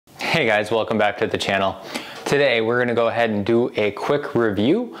Hey guys, welcome back to the channel. Today we're going to go ahead and do a quick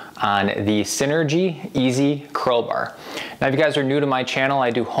review on the Synergee EZ Curl Bar. Now if you guys are new to my channel, I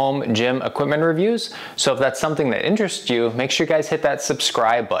do home gym equipment reviews, so if that's something that interests you, make sure you guys hit that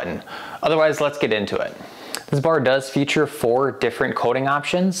subscribe button. Otherwise, let's get into it. This bar does feature 4 different coating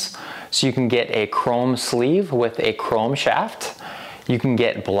options. So you can get a chrome sleeve with a chrome shaft. You can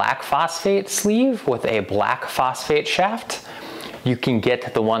get black phosphate sleeve with a black phosphate shaft. You can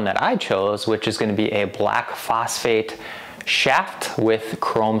get the one that I chose, which is going to be a black phosphate shaft with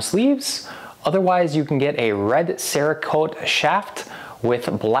chrome sleeves. Otherwise, you can get a red Cerakote shaft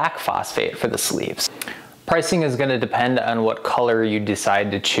with black phosphate for the sleeves. Pricing is going to depend on what color you decide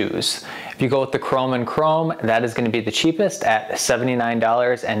to choose. If you go with the chrome and chrome, that is going to be the cheapest at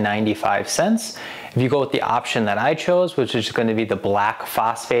 $79.95. If you go with the option that I chose, which is going to be the black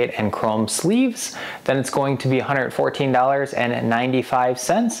phosphate and chrome sleeves, then it's going to be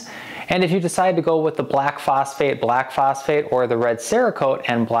 $114.95. And if you decide to go with the black phosphate, or the red Cerakote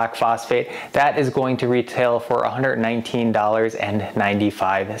and black phosphate, that is going to retail for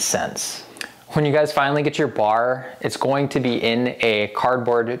 $119.95. When you guys finally get your bar, it's going to be in a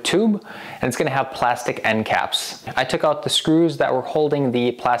cardboard tube and it's going to have plastic end caps. I took out the screws that were holding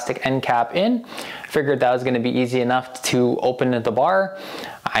the plastic end cap in. Figured that was going to be easy enough to open the bar.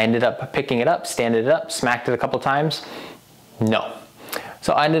 I ended up picking it up, standing it up, smacked it a couple times. No.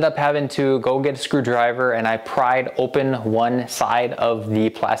 So I ended up having to go get a screwdriver and I pried open one side of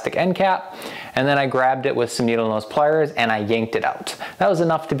the plastic end cap, and then I grabbed it with some needle nose pliers and I yanked it out. That was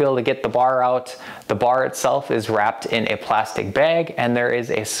enough to be able to get the bar out. The bar itself is wrapped in a plastic bag and there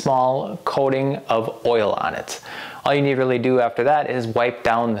is a small coating of oil on it. All you need to really do after that is wipe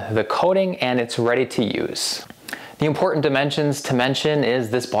down the coating and it's ready to use. The important dimensions to mention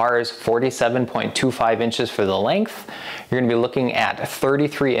is this bar is 47.25 inches for the length. You're going to be looking at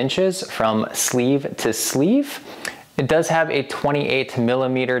 33 inches from sleeve to sleeve. It does have a 28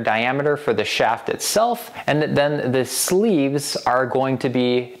 millimeter diameter for the shaft itself, and then the sleeves are going to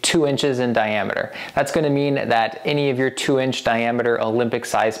be 2 inches in diameter. That's going to mean that any of your 2-inch diameter Olympic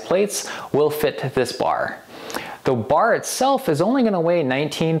size plates will fit this bar. The bar itself is only going to weigh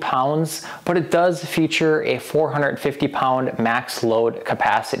 19 pounds, but it does feature a 450 pound max load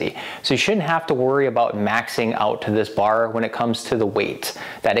capacity. So you shouldn't have to worry about maxing out to this bar when it comes to the weight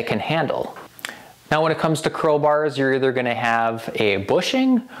that it can handle. Now when it comes to curl bars, you're either going to have a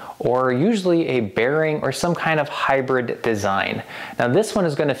bushing or usually a bearing or some kind of hybrid design. Now this one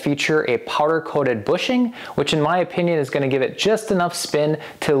is going to feature a powder coated bushing, which in my opinion is going to give it just enough spin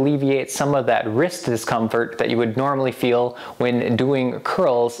to alleviate some of that wrist discomfort that you would normally feel when doing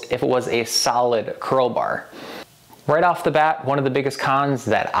curls if it was a solid curl bar. Right off the bat, one of the biggest cons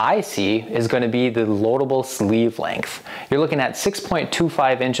that I see is going to be the loadable sleeve length. You're looking at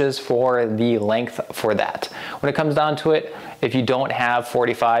 6.25 inches for the length for that. When it comes down to it, if you don't have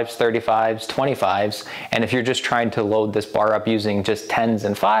 45s, 35s, 25s, and if you're just trying to load this bar up using just 10s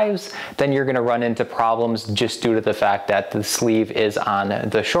and 5s, then you're going to run into problems just due to the fact that the sleeve is on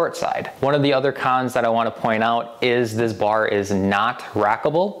the short side. One of the other cons that I want to point out is this bar is not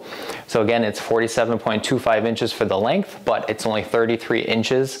rackable. So again, it's 47.25 inches for the length, but it's only 33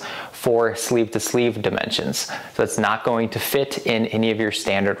 inches for sleeve to sleeve dimensions. So it's not going to fit in any of your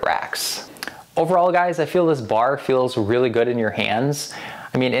standard racks. Overall, guys, I feel this bar feels really good in your hands.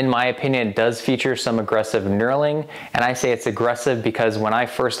 I mean, in my opinion, it does feature some aggressive knurling, and I say it's aggressive because when I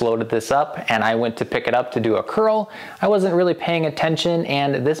first loaded this up and I went to pick it up to do a curl, I wasn't really paying attention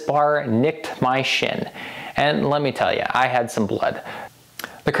and this bar nicked my shin. And let me tell you, I had some blood.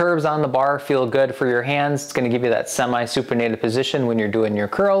 The curves on the bar feel good for your hands. It's going to give you that semi-supinated position when you're doing your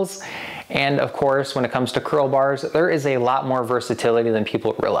curls. And of course, when it comes to curl bars, there is a lot more versatility than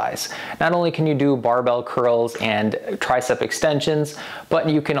people realize. Not only can you do barbell curls and tricep extensions, but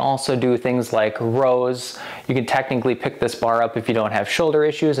you can also do things like rows. You can technically pick this bar up if you don't have shoulder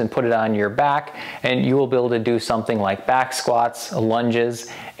issues and put it on your back, and you will be able to do something like back squats, lunges,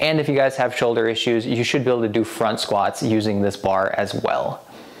 and if you guys have shoulder issues, you should be able to do front squats using this bar as well.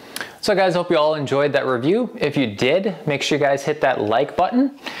 So guys, hope you all enjoyed that review. If you did, make sure you guys hit that like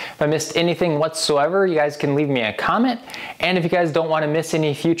button. If I missed anything whatsoever, you guys can leave me a comment. And if you guys don't want to miss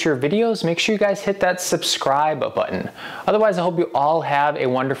any future videos, make sure you guys hit that subscribe button. Otherwise, I hope you all have a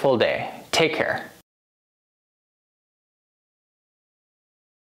wonderful day. Take care.